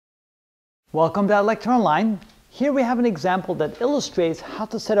Welcome to Lecture Online. Here we have an example that illustrates how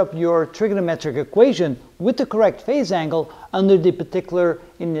to set up your trigonometric equation with the correct phase angle under the particular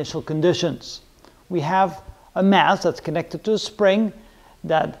initial conditions. We have a mass that's connected to a spring,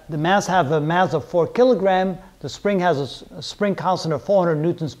 that the mass have a mass of 4 kilograms, the spring has a spring constant of 400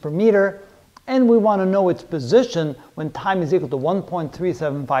 newtons per meter, and we want to know its position when time is equal to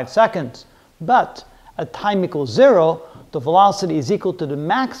 1.375 seconds. But at time equals 0, the velocity is equal to the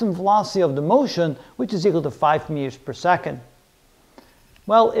maximum velocity of the motion, which is equal to 5 meters per second.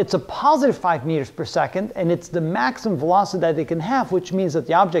 Well, it's a positive 5 meters per second, and it's the maximum velocity that it can have, which means that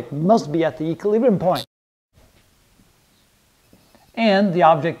the object must be at the equilibrium point. And the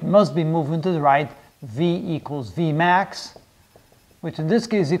object must be moving to the right, v equals v max, which in this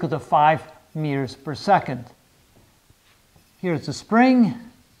case is equal to 5 meters per second. Here's the spring.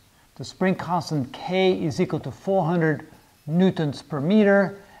 The spring constant K is equal to 400 newtons per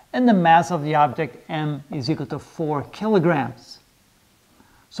meter, and the mass of the object m is equal to 4 kilograms.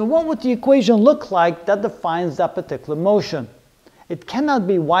 So what would the equation look like that defines that particular motion? It cannot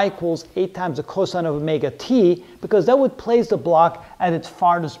be y equals 8 times the cosine of omega t, because that would place the block at its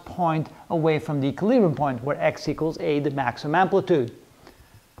farthest point away from the equilibrium point, where x equals a, the maximum amplitude.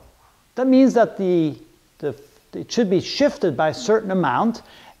 That means that it should be shifted by a certain amount,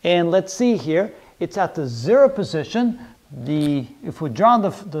 and let's see here, it's at the 0 position. If we draw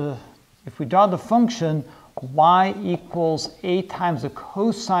the function y equals 8 times the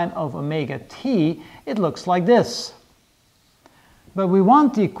cosine of omega t, it looks like this. But we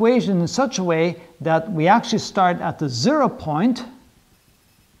want the equation in such a way that we actually start at the 0 point,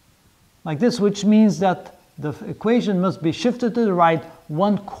 like this, which means that the equation must be shifted to the right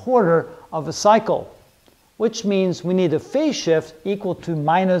 1/4 of a cycle, which means we need a phase shift equal to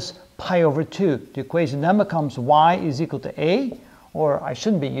minus pi over 2. The equation then becomes y is equal to a, or I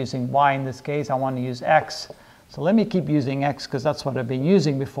shouldn't be using y in this case, I want to use x. So let me keep using x because that's what I've been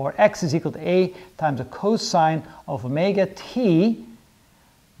using before. X is equal to a times the cosine of omega t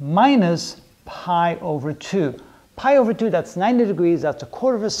minus pi over 2. Pi over 2, that's 90 degrees, that's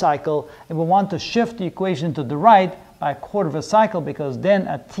 1/4 of a cycle, and we want to shift the equation to the right by 1/4 of a cycle, because then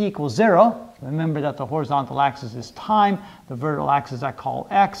at t equals 0, remember that the horizontal axis is time, the vertical axis I call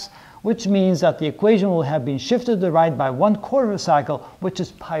x, which means that the equation will have been shifted to the right by 1/4 of a cycle, which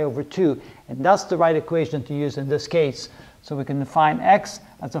is pi over 2. And that's the right equation to use in this case. So we can define x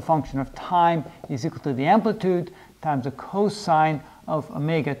as a function of time is equal to the amplitude times the cosine of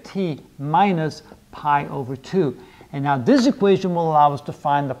omega t minus pi over 2. And now this equation will allow us to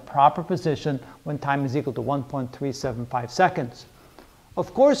find the proper position when time is equal to 1.375 seconds.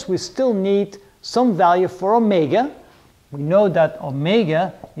 Of course, we still need some value for omega. We know that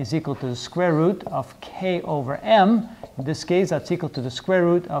omega is equal to the square root of k over m. In this case, that's equal to the square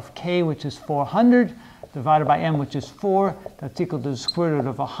root of k, which is 400, divided by m, which is 4. That's equal to the square root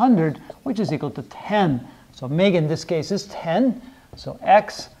of 100, which is equal to 10. So omega in this case is 10. So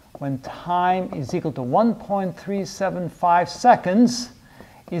x, when time is equal to 1.375 seconds,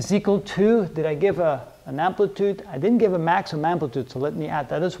 is equal to, did I give an amplitude? I didn't give a maximum amplitude, so let me add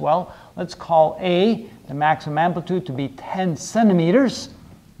that as well. Let's call a, the maximum amplitude, to be 10 centimeters.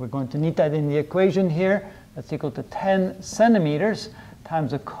 We're going to need that in the equation here. That's equal to 10 centimeters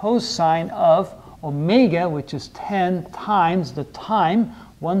times the cosine of omega, which is 10 times the time,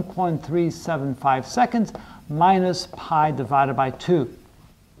 1.375 seconds, minus pi divided by 2.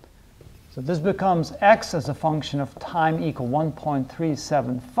 So this becomes x as a function of time equal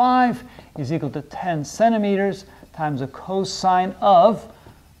 1.375 is equal to 10 centimeters times the cosine of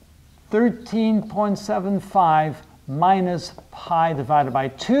 13.75 minus pi divided by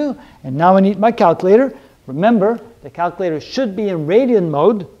 2. And now I need my calculator. Remember, the calculator should be in radian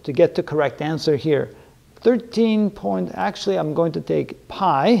mode to get the correct answer here. Actually I'm going to take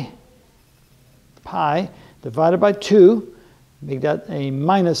pi divided by 2, make that a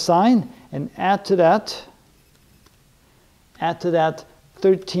minus sign, and add to that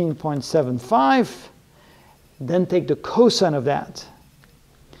 13.75, then take the cosine of that,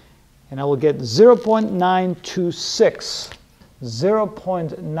 and I will get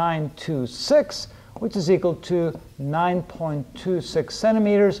 0.926, which is equal to 9.26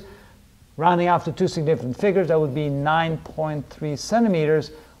 centimeters. Rounding off to two significant figures, that would be 9.3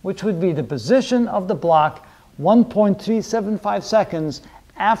 centimeters, which would be the position of the block 1.375 seconds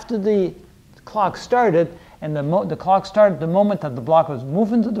after the clock started, and the clock started the moment that the block was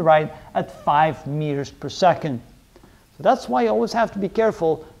moving to the right at 5 meters per second. So that's why you always have to be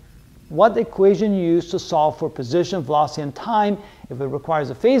careful what equation you use to solve for position, velocity, and time. If it requires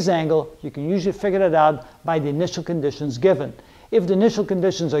a phase angle, you can usually figure that out by the initial conditions given. If the initial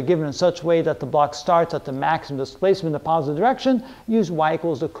conditions are given in such a way that the block starts at the maximum displacement in the positive direction, use y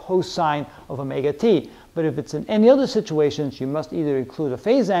equals the cosine of omega t. But if it's in any other situations, you must either include a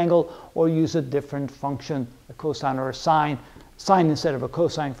phase angle or use a different function, a cosine or a sine instead of a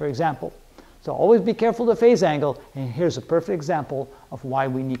cosine, for example. So always be careful of the phase angle, and here's a perfect example of why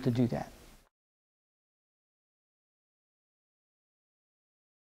we need to do that.